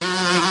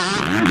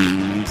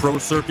Pro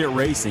Circuit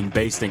Racing,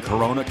 based in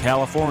Corona,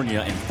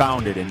 California, and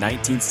founded in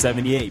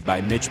 1978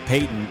 by Mitch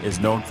Payton, is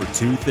known for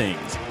two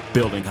things: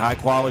 building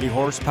high-quality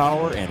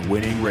horsepower and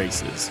winning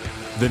races.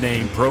 The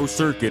name Pro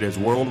Circuit is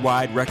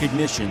worldwide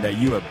recognition that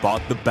you have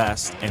bought the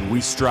best, and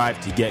we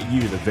strive to get you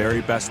the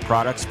very best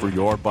products for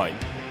your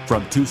bike.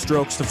 From 2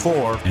 strokes to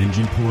 4,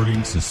 engine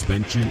porting,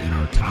 suspension, and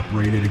our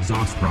top-rated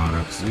exhaust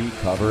products, we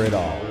cover it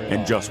all.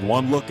 And just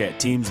one look at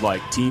teams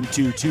like Team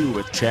 22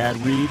 with Chad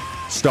Reed,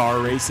 Star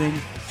Racing,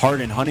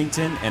 Hardin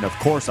Huntington, and of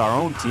course our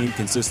own team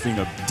consisting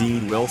of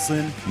Dean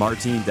Wilson,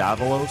 Martin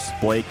Davalos,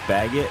 Blake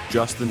Baggett,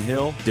 Justin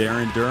Hill,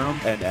 Darren Durham,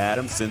 and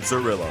Adam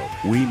Cincerillo.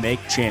 We make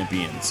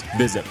champions.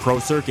 Visit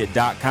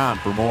ProCircuit.com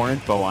for more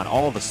info on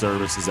all the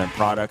services and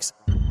products.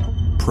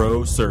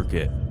 Pro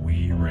Circuit.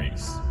 We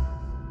race.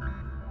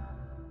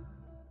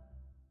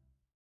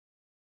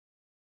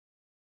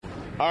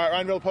 All right,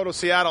 Ryan Villapoto,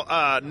 Seattle.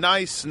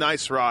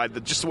 Nice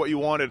ride. Just what you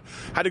wanted.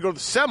 Had to go to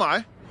the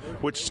semi,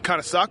 which kind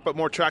of sucked, but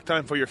more track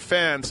time for your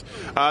fans.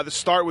 The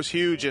start was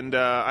huge, and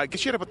I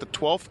guess you had about the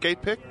 12th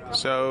gate pick,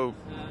 so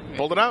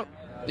pulled it out.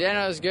 Yeah,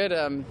 no, it was good.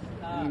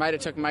 Might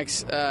have took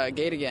Mike's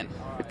gate again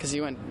because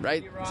he went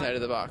right side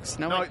of the box.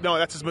 No,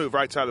 that's his move,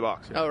 right side of the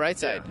box. Oh, right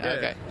side. Yeah,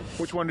 okay. Yeah.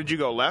 Which one did you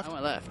go, left? I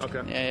went left.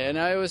 Okay. Yeah,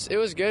 no, it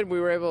was good.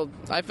 We were able.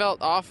 I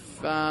felt off.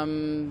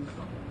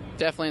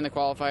 Definitely in the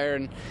qualifier,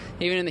 and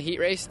even in the heat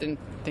race, didn't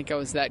think I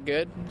was that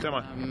good.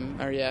 Semi.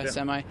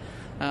 Semi.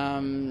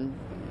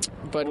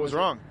 But what was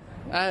wrong?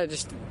 I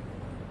just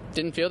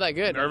didn't feel that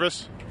good.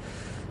 Nervous?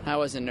 I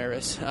wasn't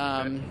nervous.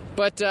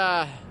 But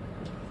I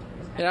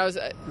was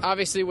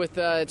obviously with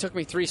it took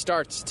me 3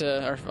 starts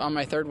on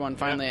my third one.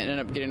 Finally, I ended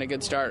up getting a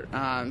good start.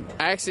 I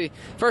actually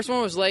first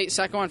one was late.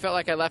 Second one felt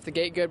like I left the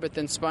gate good, but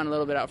then spun a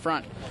little bit out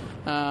front.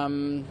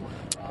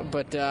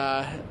 But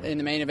in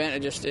the main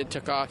event, it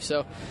took off.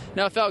 So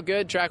no, it felt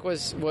good. Track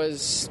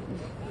was.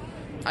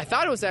 I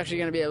thought it was actually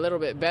going to be a little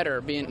bit better,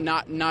 being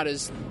not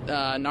as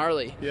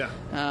gnarly. Yeah.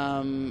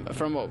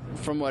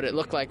 From what it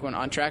looked like when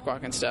on track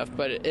walk and stuff,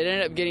 but it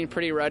ended up getting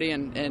pretty ruddy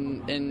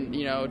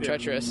and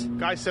treacherous.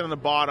 Guy said on the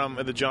bottom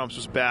of the jumps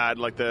was bad,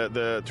 like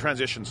the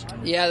transitions.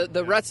 Yeah,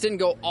 the ruts didn't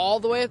go all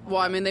the way up.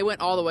 Well, I mean they went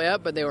all the way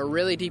up, but they were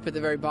really deep at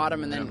the very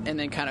bottom, and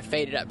then kind of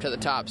faded up to the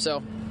top.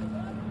 So.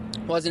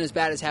 Wasn't as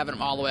bad as having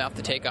them all the way off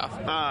the takeoff.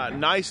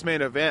 Nice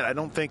main event. I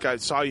don't think I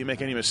saw you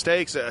make any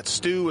mistakes.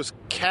 Stu was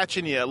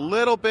catching you a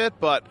little bit,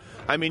 but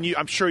I mean,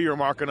 I'm sure you were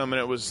marking them, and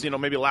it was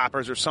maybe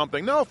lappers or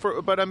something.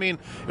 But I mean,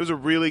 it was a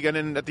really good.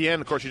 And at the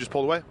end, of course, you just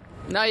pulled away.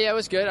 No, yeah, it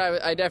was good.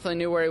 I definitely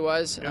knew where he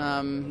was.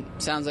 Yeah.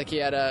 Sounds like he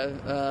had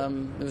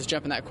it was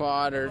jumping that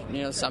quad or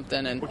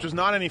something, and which was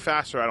not any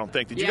faster, I don't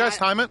think. Did you guys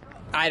time it?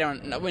 I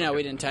don't know. We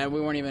didn't time it. We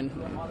weren't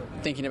even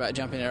thinking about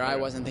jumping it. Or I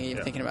wasn't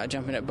thinking about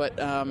jumping it, but.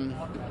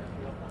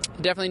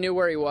 Definitely knew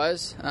where he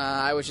was.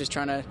 I was just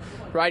trying to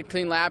ride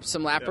clean laps.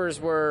 Some lappers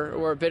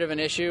were a bit of an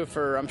issue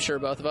for, I'm sure,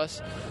 both of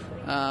us.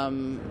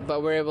 But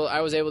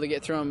I was able to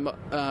get through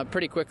them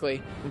pretty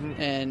quickly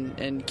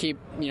and keep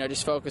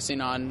just focusing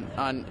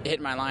on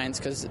hitting my lines,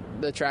 because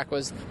the track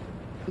was,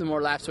 the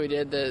more laps we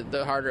did,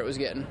 the harder it was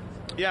getting.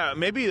 Yeah,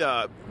 maybe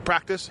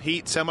practice,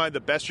 heat, semi,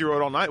 the best you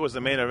rode all night was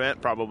the main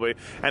event probably,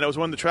 and it was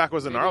when the track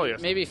was the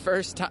gnarliest. Maybe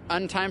first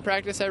untimed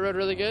practice I rode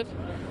really good.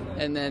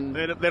 And then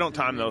they don't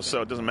time those,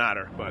 so it doesn't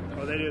matter. But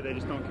they do. They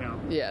just don't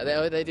count. Yeah,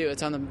 they do.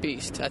 It's on the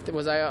beast.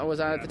 Was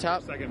I at the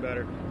top? Second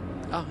better.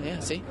 Oh yeah,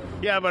 see.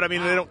 Yeah, but I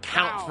mean they don't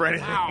count for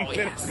anything.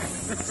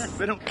 Yes.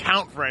 They don't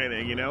count for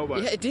anything,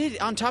 But yeah, it did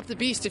on top of the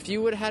beast. If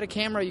you would have had a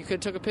camera, you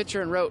could have took a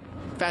picture and wrote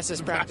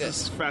fastest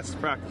practice. Fastest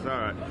practice.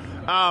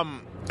 All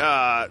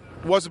right.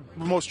 Was the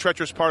most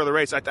treacherous part of the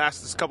race? I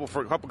asked this couple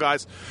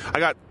guys. I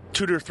got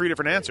 2 to 3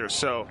 different answers.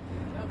 So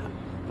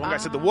one guy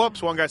said the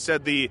whoops. One guy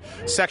said the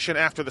section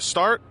after the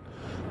start.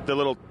 The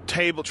little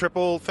table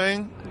triple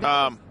thing.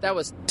 That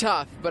was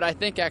tough, but I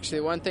think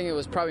actually one thing that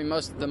was probably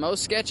the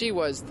most sketchy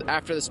was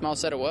after the small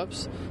set of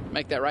whoops.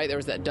 Make that right. There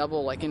was that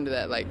double into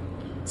that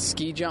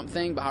ski jump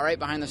thing, right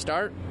behind the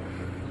start.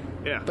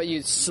 Yeah. But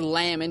you'd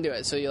slam into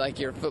it, so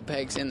your foot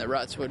pegs in the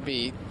ruts would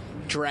be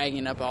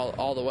dragging up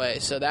all the way.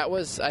 So that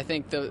was, I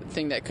think, the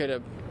thing that could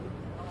have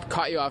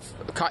caught you off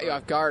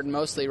guard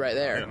mostly right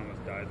there. You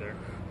almost died there.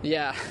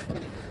 Yeah.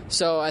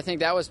 So I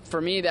think that was,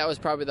 for me, that was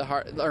probably the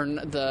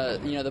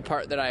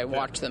part that I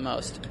watched the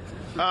most.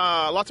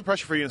 Lots of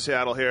pressure for you in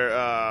Seattle here.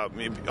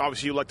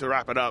 Obviously, you like to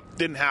wrap it up.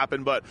 Didn't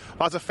happen, but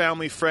lots of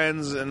family,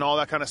 friends, and all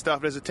that kind of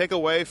stuff. Does it take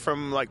away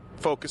from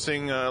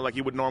focusing like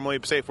you would normally,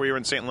 say, if we were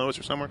in St. Louis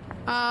or somewhere?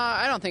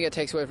 I don't think it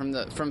takes away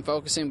from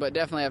focusing, but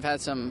definitely I've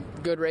had some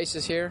good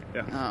races here.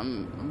 Yeah.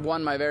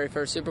 Won my very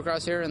first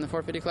Supercross here in the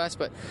 450 class,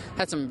 but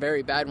had some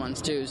very bad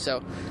ones too.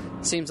 So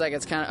it seems like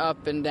it's kind of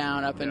up and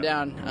down, and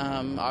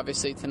down.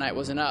 Obviously tonight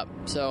wasn't up,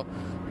 so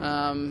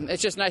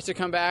it's just nice to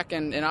come back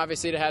and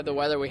obviously to have the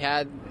weather we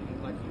had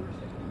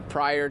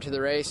prior to the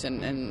race,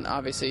 and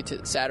obviously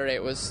to Saturday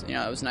it was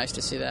nice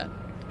to see that.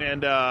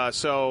 And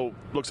so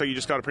looks like you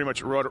just got to pretty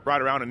much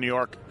ride around in New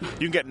York.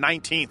 You can get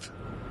 19th.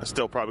 That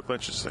still probably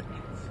clinches this thing.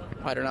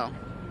 I don't know.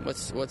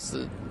 What's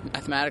the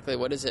mathematically?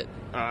 What is it?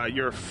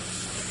 You're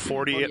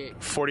 48.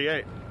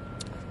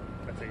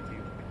 That's 18.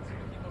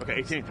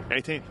 Okay,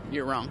 18th.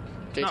 You're wrong.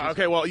 No, JT's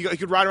okay, well, you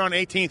could ride around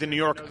 18th in New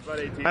York, That was about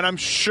 18. and I'm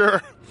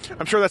sure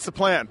that's the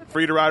plan for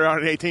you to ride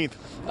around at 18th.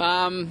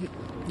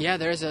 Yeah,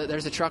 there's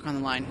a truck on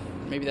the line.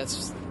 Maybe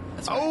that's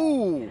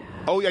why.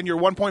 Oh, and you're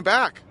 1 point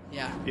back.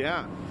 Yeah.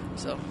 Yeah.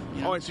 So.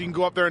 You know. Oh, and so you can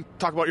go up there and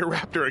talk about your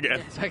Raptor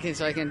again.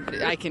 So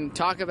I can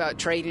talk about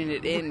trading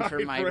it in for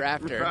my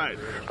Raptor.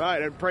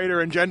 Right. And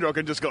Prater and Gendro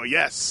can just go,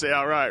 yes,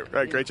 yeah,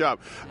 right, great job.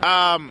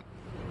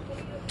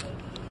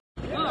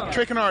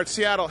 Trey Kennard,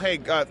 Seattle. Hey,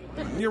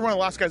 you're one of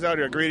the last guys out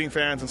here greeting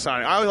fans and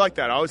signing. I always like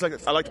that. I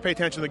like to pay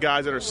attention to the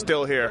guys that are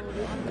still here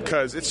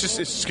because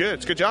it's good.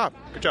 It's a good job.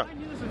 Good job.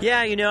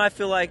 Yeah, I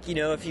feel like,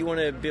 if you want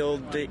to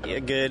build a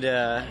good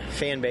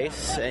fan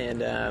base and,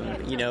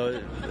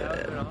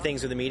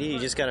 things with the media, you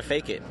just got to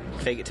fake it.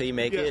 Fake it till you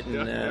make it.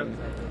 And,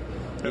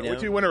 wait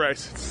till you win a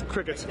race. It's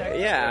crickets.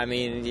 Yeah,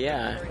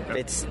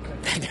 it's...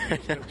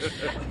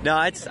 No,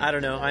 I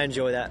don't know. I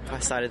enjoy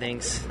that side of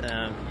things.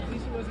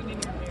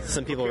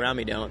 Some people around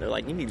me don't. They're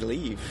like, you need to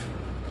leave.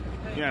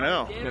 Yeah, I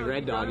know. The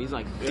Red Dog, he's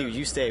like, dude,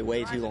 you stay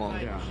way too long.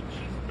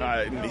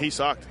 He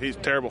sucked. He's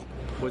terrible.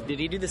 Did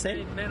he do the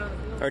same?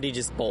 Or did he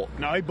just bolt?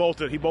 No, he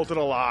bolted. He bolted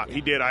a lot.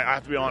 He did. I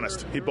have to be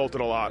honest. He bolted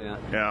a lot.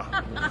 Yeah.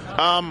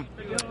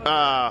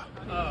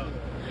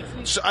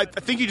 So I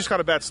think you just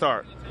got a bad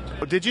start.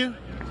 Did you?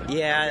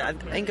 Yeah, I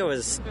think I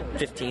was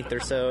 15th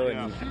or so.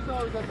 And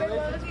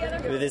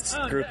with this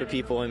group of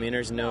people,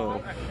 there's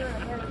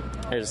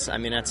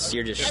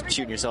you're just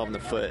shooting yourself in the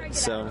foot.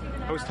 So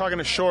I was talking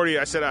to Shorty.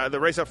 I said the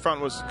race up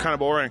front was kind of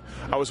boring.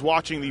 I was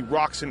watching the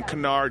Roczen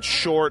Kennard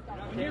short.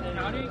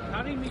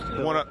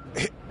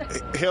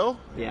 Hill?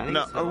 Yeah.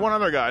 No, one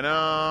other guy.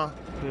 No.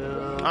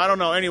 I don't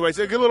know. Anyways,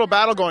 a good little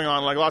battle going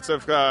on, like lots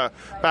of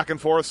back and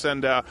forths,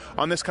 and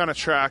on this kind of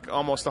track,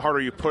 almost the harder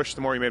you push,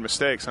 the more you made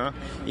mistakes, huh?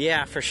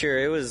 Yeah, for sure.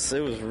 It was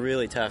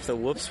really tough. The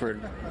whoops were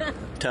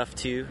tough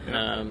too.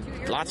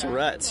 Lots of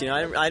ruts.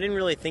 I didn't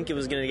really think it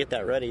was going to get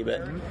that rutty,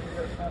 but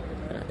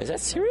is that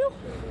cereal?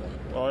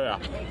 Oh yeah.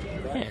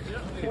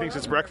 He thinks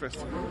it's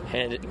breakfast.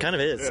 And it kind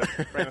of is.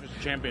 Breakfast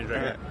champions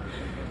right here.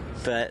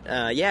 But,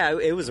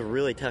 it was a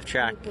really tough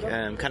track.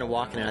 Kind of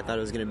walking it, I thought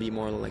it was going to be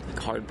more like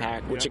hard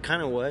pack, which it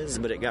kind of was,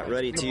 but it got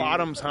ruddy too.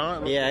 Bottoms,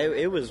 huh? Yeah,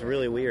 it was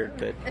really weird,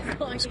 but it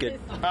was good.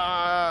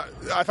 I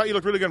thought you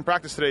looked really good in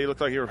practice today. You looked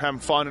like you were having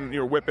fun and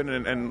you were whipping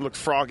and looked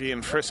froggy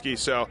and frisky.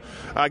 So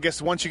I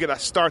guess once you get a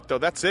start, though,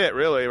 that's it,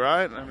 really,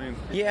 right?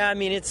 Yeah,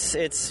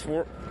 it's.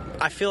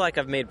 I feel like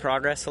I've made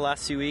progress the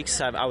last few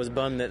weeks. I was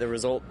bummed that the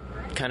result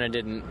kind of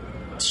didn't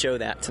show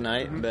that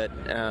tonight, but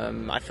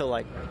I feel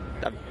like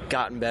I've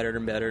gotten better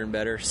and better and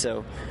better.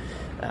 So,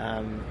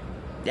 I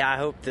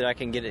hope that I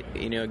can get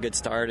a good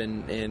start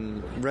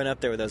and run up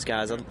there with those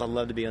guys. I'd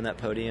love to be on that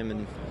podium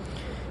and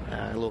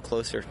a little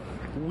closer.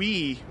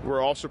 We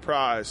were all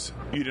surprised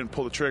you didn't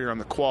pull the trigger on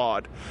the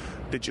quad.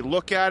 Did you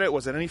look at it?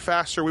 Was it any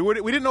faster? We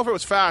didn't know if it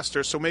was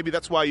faster, so maybe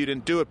that's why you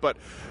didn't do it, but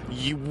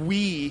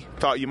we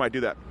thought you might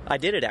do that. I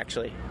did it,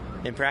 actually,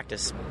 in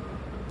practice.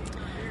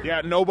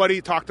 Yeah,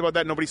 nobody talked about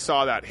that. Nobody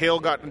saw that.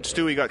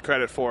 Stewie got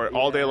credit for it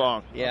all day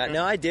long. Yeah,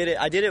 no, I did it.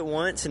 I did it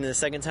once, and the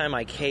second time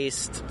I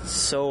cased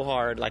so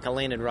hard, like I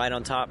landed right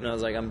on top, and I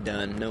was like, I'm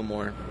done, no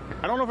more.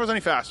 I don't know if it was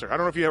any faster. I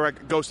don't know if you ever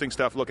ghosting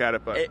stuff, look at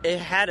it, but it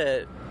had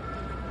a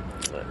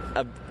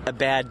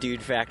bad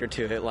dude factor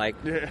to it. Like,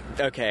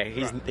 okay,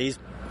 he's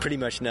pretty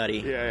much nutty.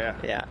 Yeah.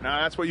 No,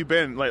 that's what you've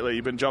been lately.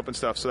 You've been jumping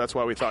stuff, so that's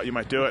why we thought you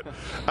might do it.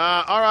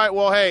 All right,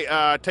 well,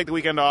 hey, take the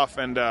weekend off,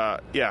 and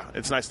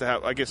it's nice to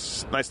have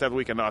the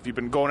weekend off. You've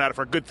been going at it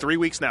for a good 3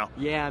 weeks now.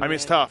 Yeah, man,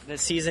 it's tough. The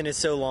season is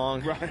so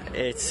long. Right.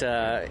 It's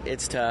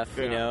tough.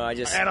 Yeah.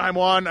 Anaheim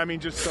won. I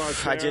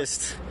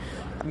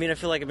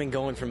feel like I've been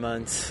going for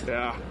months.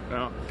 Yeah.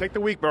 No. Take the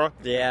week, bro.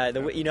 Yeah.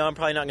 I'm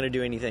probably not going to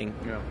do anything.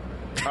 Yeah.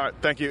 All right.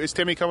 Thank you. Is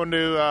Timmy coming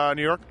to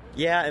New York?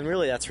 Yeah, and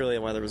that's really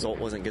why the result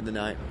wasn't good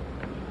tonight.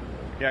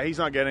 Yeah, he's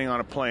not getting on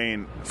a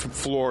plane from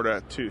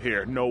Florida to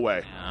here. No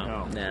way.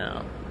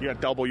 No. You got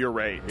to double your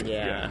rate.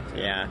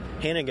 Yeah.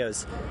 Hannah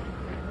goes,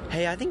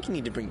 hey, I think you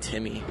need to bring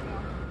Timmy.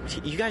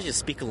 You guys just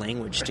speak a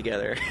language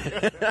together.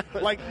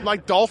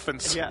 like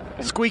dolphins. Yeah.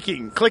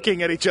 Squeaking,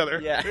 clicking at each other.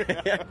 Yeah.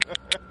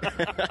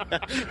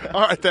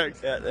 All right,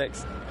 thanks. Yeah,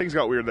 thanks. Things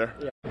got weird there.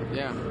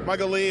 Yeah.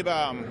 Michael Lieb,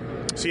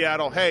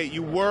 Seattle. Hey,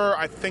 you were,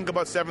 I think,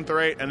 about 7th or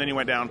 8th, and then you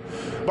went down.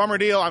 Bummer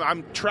deal.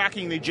 I'm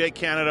tracking the Jake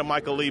Canada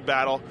Michael Lieb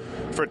battle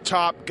for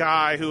top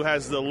guy who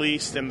has the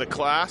least in the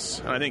class,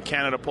 and I think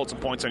Canada pulled some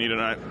points on you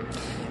tonight.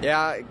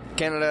 Yeah,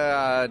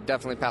 Canada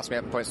definitely passed me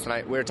up in points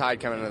tonight. We were tied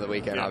coming into the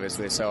weekend,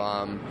 obviously. So,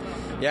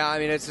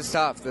 it's just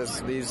tough.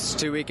 These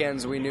 2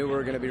 weekends we knew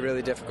were going to be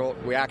really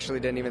difficult. We actually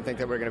didn't even think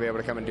that we were going to be able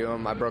to come and do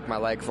them. I broke my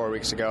leg 4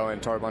 weeks ago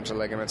and tore a bunch of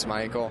ligaments in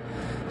my ankle.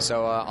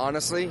 So,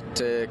 honestly,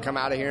 to come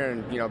out of here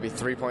and be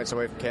 3 points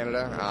away from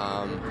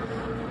Canada,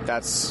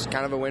 that's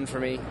kind of a win for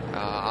me.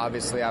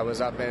 Obviously, I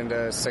was up into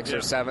 6th or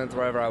 7th,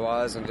 wherever I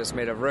was, and just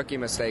made a rookie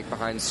mistake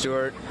behind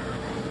Stewart.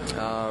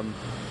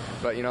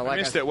 But I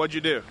missed it. What'd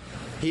you do?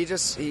 He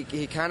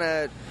kind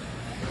of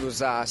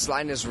was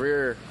sliding his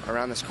rear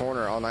around this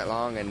corner all night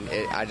long, and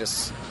I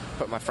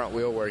put my front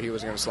wheel where he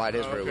was going to slide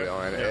his rear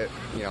wheel, and it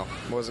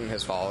wasn't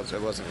his fault.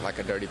 It wasn't like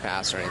a dirty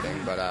pass or anything,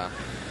 but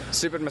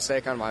stupid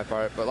mistake on my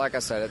part. But like I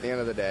said, at the end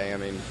of the day, I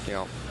mean,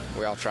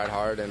 we all tried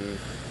hard and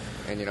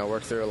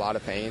worked through a lot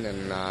of pain,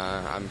 and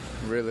I'm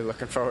really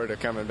looking forward to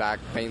coming back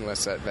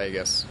painless at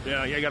Vegas.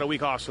 Yeah, you got a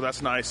week off, so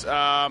that's nice.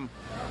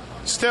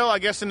 Still, I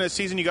guess in the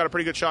season you got a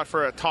pretty good shot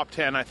for a top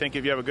 10, I think,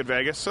 if you have a good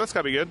Vegas, so that's got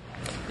to be good.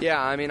 Yeah,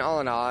 I mean,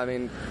 all in all, I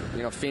mean,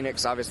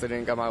 Phoenix obviously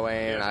didn't go my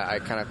way, and I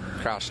kind of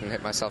crashed and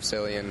hit myself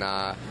silly in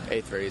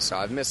A3, so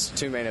I've missed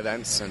 2 main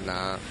events, and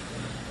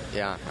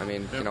yeah, I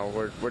mean,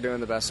 we're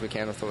doing the best we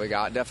can with what we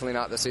got. Definitely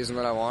not the season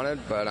that I wanted,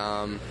 but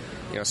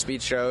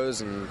speed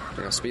shows, and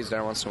speed's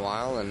there once in a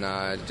while, and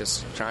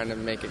just trying to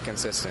make it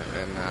consistent,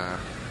 and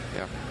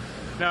yeah.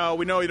 Now,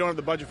 we know you don't have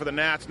the budget for the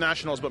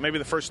Nationals, but maybe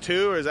the first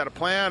 2, or is that a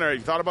plan, or have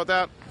you thought about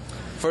that?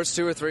 First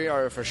 2 or 3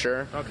 are for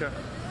sure. Okay.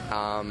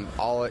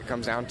 All it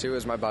comes down to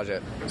is my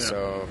budget. Yeah.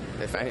 So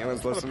if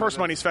anyone's listening, the purse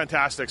money's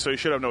fantastic, so you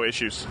should have no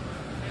issues.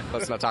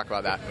 Let's not talk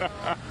about that.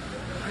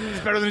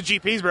 It's better than the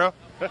GPs, bro.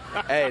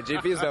 Hey,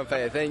 GPs don't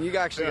pay a thing. You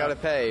actually got to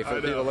pay for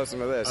the people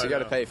listening to this. You got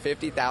to pay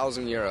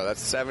 50,000 euro.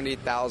 That's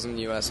 70,000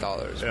 US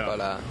dollars. Yeah.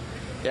 But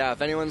yeah,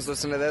 if anyone's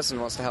listening to this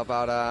and wants to help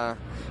out,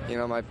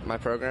 my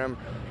program,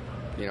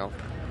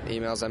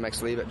 emails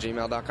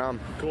mxleave@gmail.com.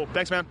 Cool.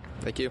 Thanks, man.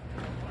 Thank you.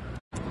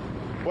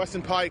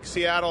 Weston Peick,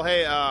 Seattle.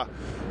 Hey,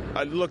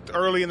 I looked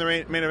early in the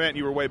main event.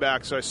 You were way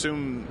back, so I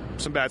assume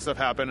some bad stuff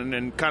happened, and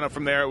then kind of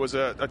from there it was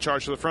a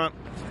charge to the front.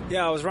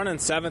 Yeah, I was running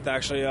 7th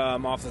actually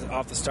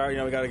off the start.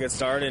 We got a good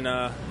start, and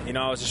I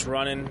was just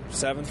running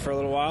 7th for a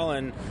little while,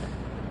 and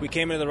we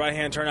came into the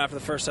right-hand turn after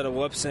the first set of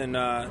whoops, and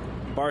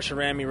Barsha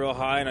ran me real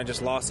high, and I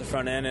just lost the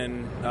front end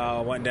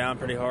and went down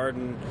pretty hard,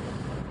 and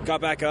got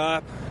back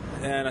up.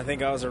 And I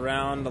think I was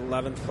around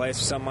 11th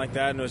place or something like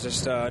that. And it was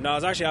just, I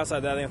was actually outside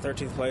that, I think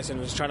 13th place, and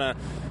was trying to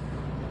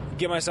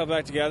get myself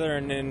back together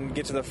and then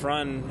get to the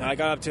front. And I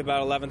got up to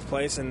about 11th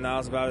place, and that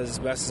was about as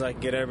best as I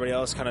could get. Everybody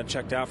else kind of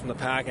checked out from the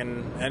pack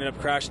and ended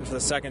up crashing for the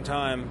second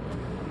time.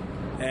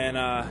 And,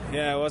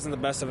 yeah, it wasn't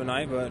the best of a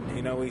night, but,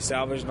 we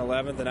salvaged an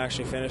 11th and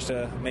actually finished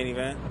a main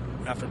event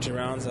after 2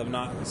 rounds of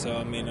not. So,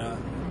 I mean...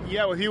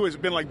 Yeah, with you, it's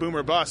been like boom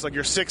or bust. Like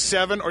you're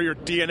 6-7 or you're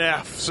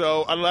DNF.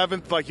 So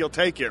 11th, like you'll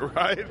take it,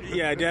 right?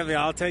 Yeah, definitely.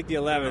 I'll take the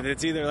 11th.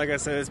 It's either, like I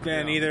said,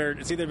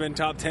 it's either been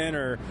top 10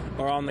 or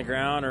on the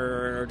ground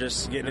or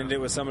just getting into it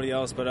with somebody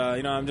else. But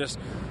I'm just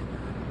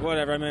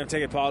whatever. I'm gonna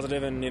take it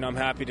positive, and I'm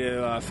happy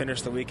to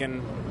finish the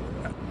weekend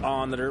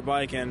on the dirt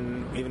bike,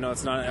 and even though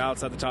it's not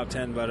outside the top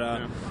 10. But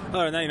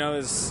other than that, it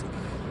was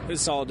a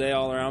solid day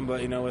all around.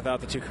 But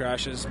without the 2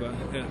 crashes, but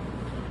yeah.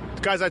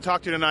 Guys I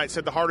talked to tonight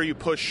said the harder you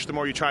push, the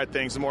more you tried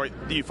things, the more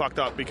you fucked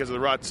up because of the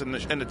ruts and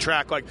the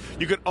track. Like,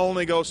 you could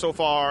only go so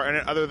far,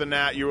 and other than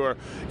that, you were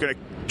going to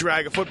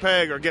drag a foot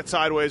peg or get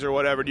sideways or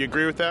whatever. Do you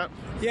agree with that?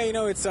 Yeah,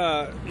 it's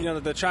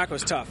the track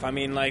was tough. I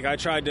mean, like I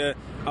was trying to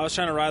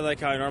ride like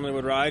how I normally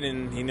would ride,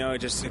 and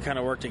it kind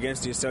of worked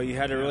against you. So you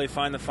had to really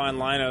find the fine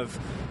line of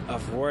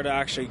where to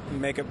actually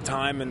make up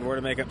time and where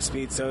to make up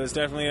speed. So it was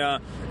definitely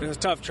it was a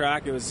tough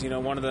track. It was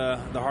one of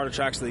the harder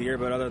tracks of the year,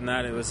 but other than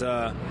that, it was.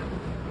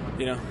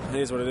 It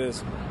is what it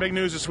is. Big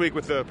news this week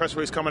with the press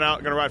release coming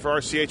out. Going to ride for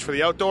RCH for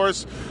the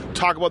outdoors.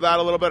 Talk about that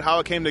a little bit, how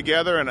it came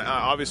together, and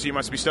obviously you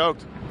must be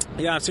stoked.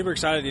 Yeah, I'm super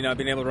excited,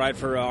 being able to ride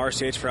for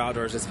RCH for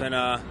outdoors. It's been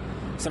a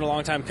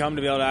long time come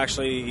to be able to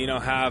actually,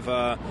 have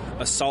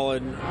a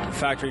solid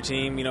factory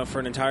team, for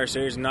an entire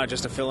series and not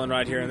just a fill-in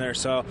ride here and there.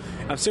 So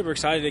I'm super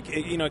excited.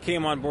 It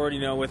came on board,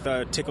 with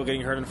Tickle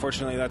getting hurt.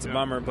 Unfortunately, that's a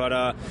bummer.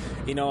 But,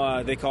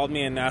 they called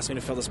me and asked me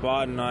to fill the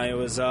spot, and I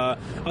was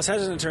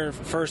hesitant to turn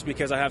first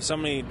because I have so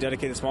many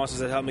dedicated sponsors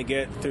that helped me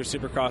get through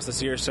Supercross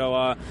this year. So,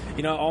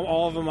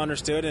 all of them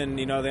understood, and,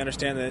 they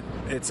understand that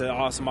it's an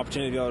awesome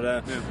opportunity to be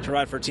able to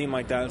ride for a team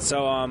like that.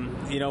 So,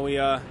 we...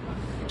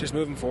 just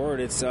moving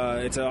forward, it's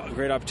a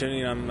great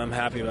opportunity, and I'm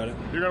happy about it.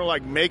 You're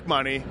going to make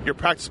money. Your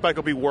practice bike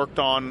will be worked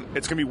on.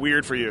 It's going to be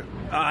weird for you.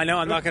 I know.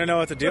 I'm not going to know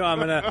what to do. I'm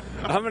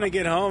gonna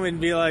get home and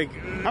be like,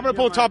 I'm going to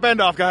pull the top end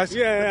off, guys.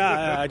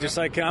 Yeah. Just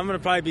I'm going to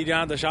probably be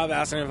down at the shop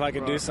asking if I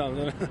can do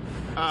something.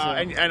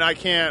 And I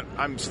can't.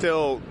 I'm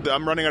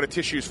running out of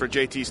tissues for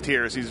JT's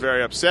tears. He's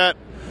very upset.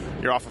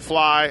 You're off a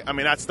Fly. I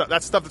mean, that's stuff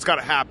that's got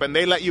to happen.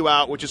 They let you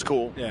out, which is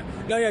cool. Yeah.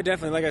 No, yeah,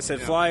 definitely. Like I said,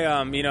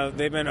 Fly.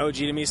 They've been OG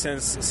to me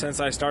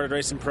since I started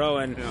racing pro,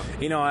 and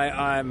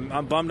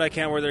I'm bummed I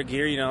can't wear their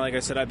gear. Like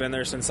I said, I've been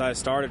there since I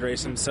started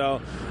racing.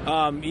 So,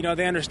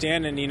 they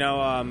understand,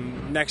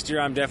 and next year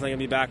I'm definitely gonna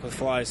be back with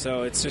Fly.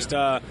 So it's just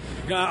not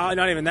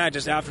even that.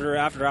 Just after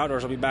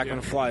outdoors, I'll be back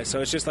on Fly.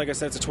 So it's just like I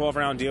said, it's a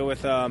 12-round deal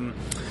with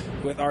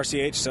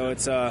RCH. So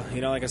it's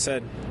like I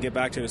said, get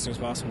back to it as soon as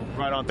possible.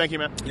 Right on. Thank you,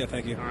 man. Yeah,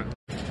 thank you. All right.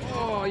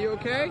 Oh, you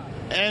okay?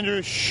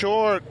 Andrew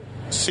Short,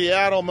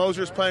 Seattle.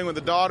 Moser's playing with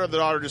the daughter. The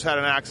daughter just had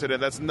an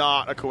accident. That's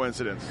not a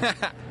coincidence.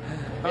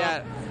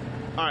 Yeah.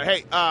 All right.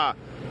 Hey,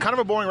 kind of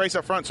a boring race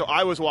up front. So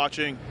I was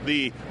watching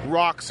the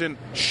Roczen,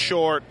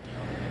 Short,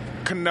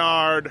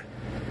 Canard,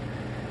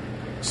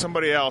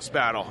 somebody else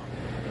battle.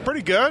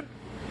 Pretty good.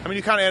 I mean,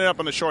 you kind of ended up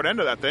on the short end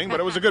of that thing, but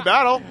it was a good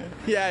battle.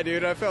 Yeah,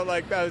 dude, I felt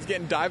like I was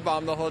getting dive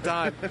bombed the whole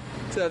time.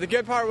 So the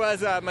good part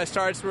was my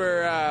starts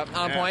were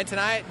on point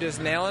tonight,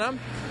 just nailing them.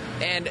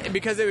 And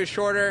because it was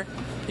shorter,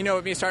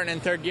 with me starting in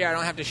third gear, I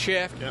don't have to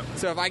shift. Yep.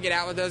 So if I get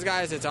out with those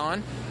guys, it's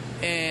on.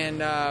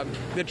 And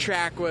the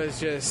track was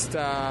just,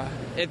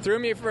 it threw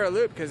me for a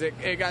loop because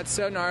it got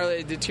so gnarly,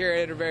 it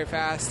deteriorated very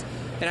fast,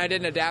 and I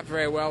didn't adapt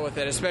very well with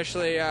it,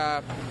 especially,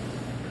 after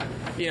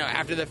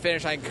the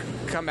finish, I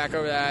come back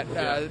over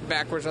that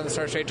backwards on the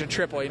start straight to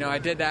triple. I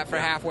did that for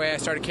halfway, I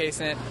started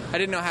casing it. I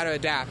didn't know how to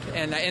adapt,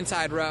 and the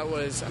inside rut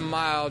was a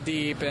mile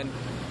deep, and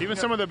even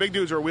some of the big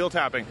dudes were wheel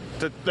tapping.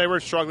 They were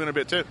struggling a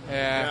bit too.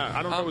 Yeah.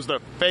 I don't know if it was the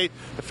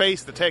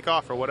face, the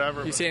takeoff, or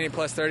whatever. You see any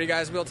plus 30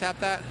 guys wheel tap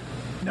that?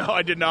 No,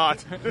 I did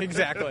not.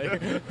 Exactly.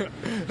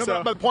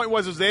 But the point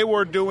was they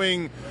were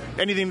doing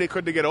anything they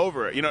could to get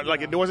over it.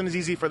 It wasn't as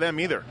easy for them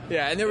either.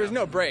 Yeah, and there was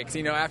no breaks.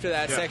 After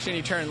that section,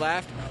 you turn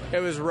left, it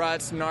was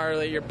ruts,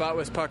 gnarly. Your butt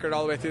was puckered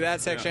all the way through that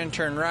section.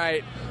 Turn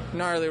right,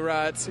 gnarly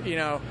ruts.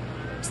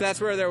 So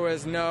that's where there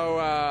was no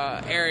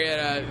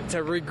area to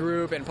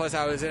regroup, and plus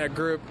I was in a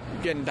group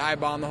getting dive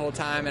bombed the whole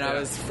time, and I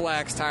was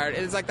flexed, tired.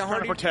 It was like the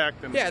harder to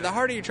protect. The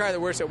harder you try, the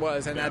worse it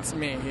was, and that's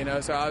me.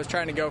 So I was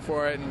trying to go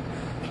for it and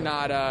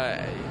not,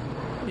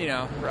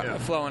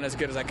 flowing as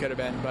good as I could have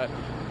been, but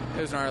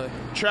it was gnarly.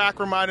 Track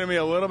reminded me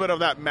a little bit of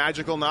that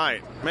Magical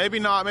Night. Maybe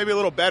a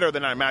little better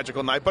than that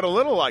Magical Night, but a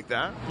little like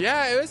that.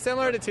 Yeah, it was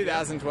similar to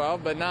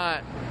 2012, but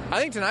not. I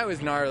think tonight was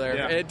gnarlier.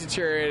 Yeah. It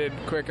deteriorated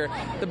quicker.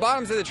 The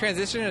bottoms of the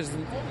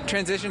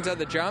transitions of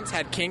the jumps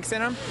had kinks in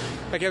them.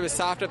 Like it was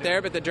soft up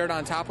there, but the dirt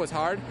on top was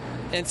hard.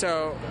 And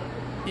so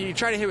you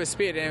try to hit with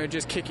speed and it would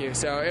just kick you.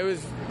 So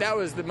that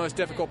was the most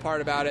difficult part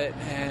about it.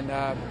 And,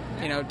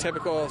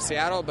 typical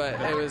Seattle, but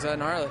it was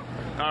gnarly.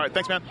 All right.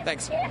 Thanks, man.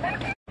 Thanks.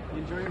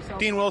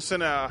 Dean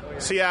Wilson,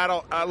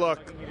 Seattle. Look,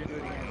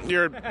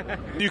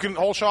 you can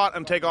hole shot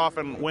and take off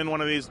and win one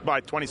of these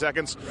by 20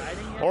 seconds,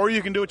 or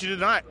you can do what you did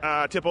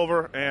tonight, tip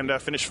over and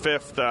finish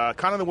fifth.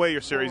 Kind of the way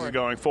your series is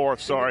going.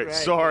 Fourth. Sorry.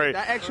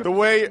 That extra the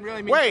way.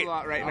 really means a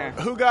lot right now.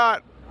 Who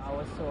got?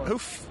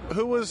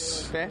 Who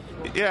was? Fifth?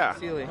 Yeah.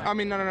 Sealy. I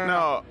mean,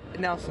 no.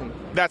 Nelson.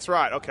 That's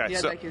right. Okay. Yeah,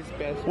 like his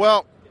best.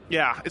 Well,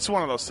 yeah, it's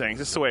one of those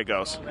things. It's the way it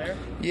goes.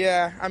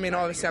 Yeah, I mean,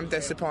 obviously I'm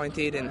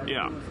disappointed,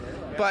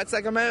 but it's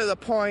like I'm out of the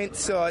point,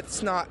 so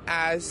it's not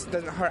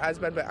doesn't hurt as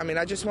bad. But I mean,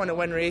 I just want to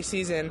win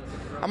races, and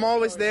I'm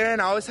always there,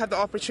 and I always have the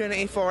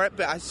opportunity for it.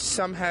 But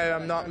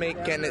I'm not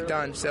getting it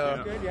done.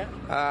 So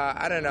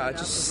I don't know,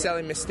 just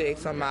silly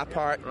mistakes on my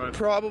part. Right.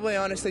 Probably,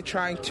 honestly,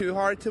 trying too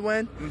hard to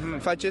win. Mm-hmm.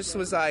 If I just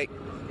was like,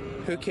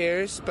 who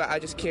cares? But I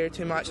just care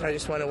too much, and I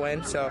just want to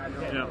win. So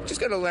just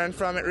got to learn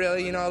from it,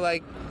 really.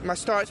 Like my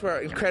starts were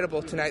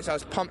incredible tonight, so I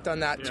was pumped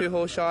on that. 2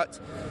 hole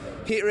shots.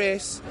 Heat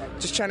race,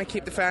 just trying to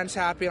keep the fans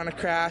happy on a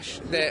crash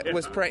that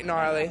was pretty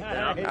gnarly,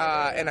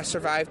 and I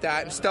survived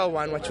that and still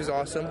won, which was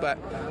awesome. But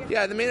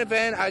yeah, the main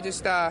event, I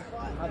just got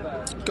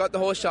the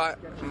whole shot,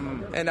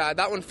 and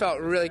that one felt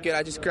really good.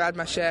 I just grabbed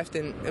my shaft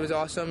and it was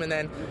awesome. And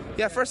then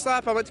first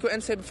lap I went to go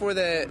inside before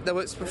the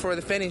whoops before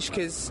the finish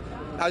because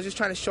I was just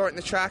trying to shorten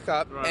the track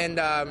up and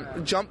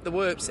jump the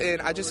whoops,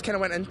 and I just kind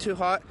of went in too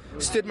hot,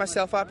 stood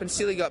myself up, and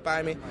Sealy got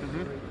by me.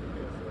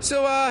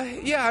 So,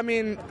 I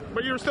mean...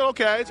 But you were still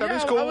okay, so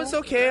everything's cool? I was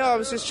okay. I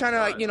was just trying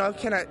to,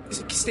 kind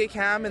of stay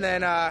calm, and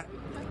then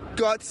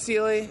got to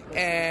Sealy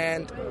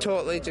and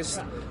totally just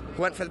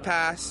went for the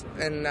pass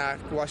and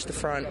washed the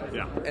front,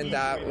 and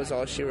that was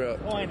all she wrote.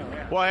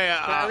 Well, hey,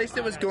 at least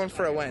it was going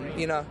for a win,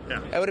 It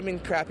would have been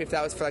crappy if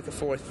that was for, like, a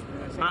fourth.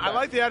 I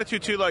like the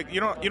attitude too. Like you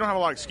don't have a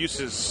lot of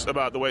excuses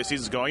about the way the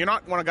season's going. You're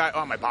not one of guy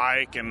on my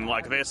bike and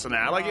like this and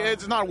that. Like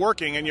it's not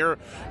working, and you're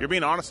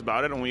being honest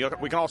about it, and we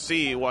can all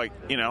see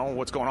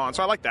what's going on.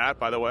 So I like that,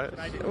 by the way.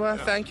 Well,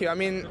 thank you. I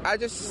mean,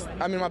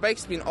 my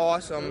bike's been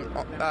awesome.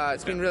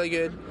 It's been really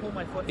good.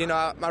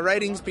 My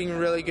riding's been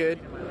really good.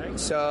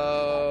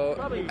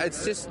 So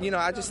it's just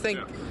I just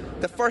think.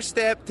 The first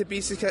step to be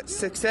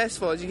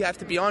successful is you have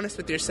to be honest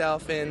with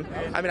yourself, and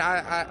I mean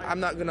I'm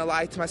not going to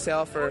lie to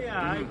myself, or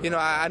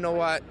I know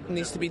what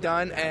needs to be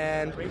done,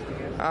 and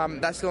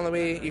that's the only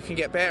way you can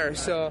get better.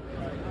 So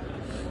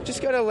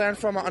just got to learn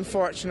from it.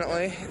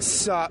 Unfortunately, it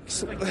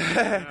sucks,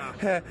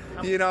 but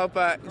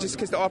just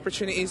because the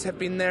opportunities have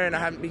been there and I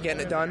haven't been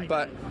getting it done.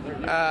 But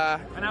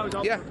how's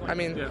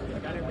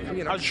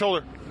your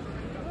shoulder?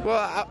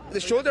 Well,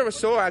 the shoulder was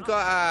sore. I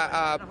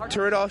got a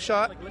Toradol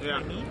shot.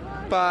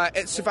 But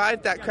it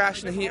survived that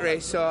crash in the heat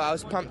race, so I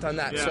was pumped on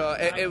that. So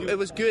it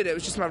was good. It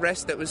was just my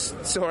wrist that was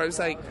sore. It was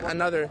like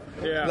another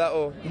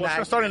little... Well,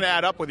 it's starting to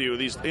add up with you,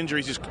 these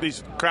injuries,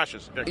 these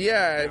crashes.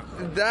 Yeah,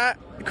 that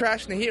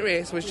crash in the heat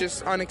race was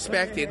just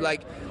unexpected.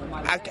 Like,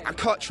 I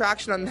caught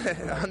traction on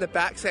the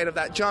backside of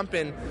that jump,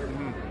 and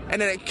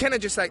then it kind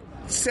of just like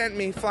sent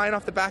me flying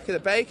off the back of the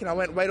bike, and I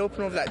went wide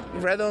open over that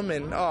rhythm,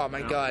 and oh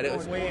my god, it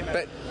was.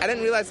 But I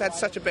didn't realize I had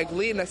such a big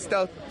lead, and I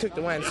still took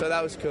the win, so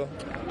that was cool.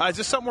 Is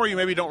this something where you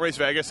maybe don't race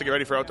Vegas to get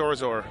ready for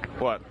outdoors, or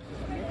what?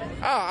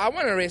 Oh, I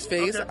want to race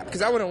Vegas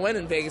because I want to win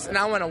in Vegas, and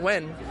I want to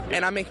win,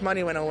 and I make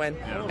money when I win,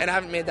 and I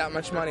haven't made that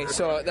much money,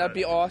 so that'd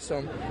be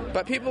awesome.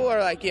 But people are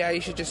like, yeah, you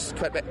should just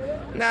quit. But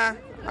nah,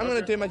 I'm going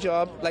to do my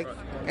job,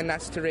 and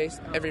that's to race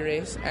every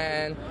race,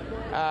 and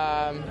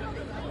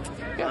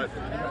yeah,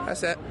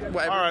 that's it.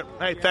 Whatever. All right.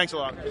 Hey, thanks a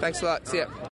lot. Thanks a lot. See ya.